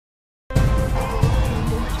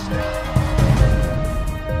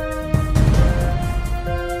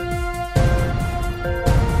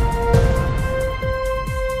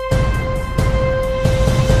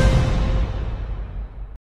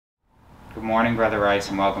morning, Brother Rice,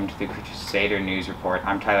 and welcome to the Crusader News Report.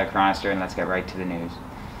 I'm Tyler Chronister, and let's get right to the news.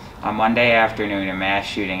 On Monday afternoon, a mass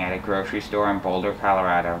shooting at a grocery store in Boulder,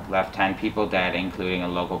 Colorado, left 10 people dead, including a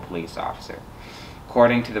local police officer.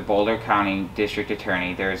 According to the Boulder County District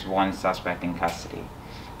Attorney, there is one suspect in custody.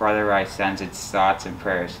 Brother Rice sends its thoughts and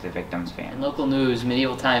prayers to the victim's family. In local news,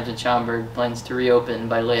 Medieval Times in Schaumburg plans to reopen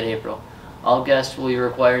by late April. All guests will be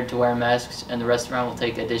required to wear masks, and the restaurant will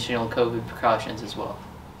take additional COVID precautions as well.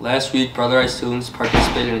 Last week, Brother Rice students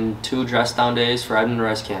participated in 2 dress-down days for Edmund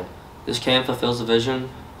Rice Camp. This camp fulfills the vision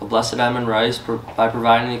of Blessed Edmund Rice by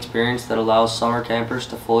providing an experience that allows summer campers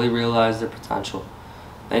to fully realize their potential.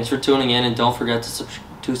 Thanks for tuning in, and don't forget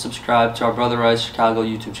to subscribe to our Brother Rice Chicago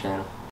YouTube channel.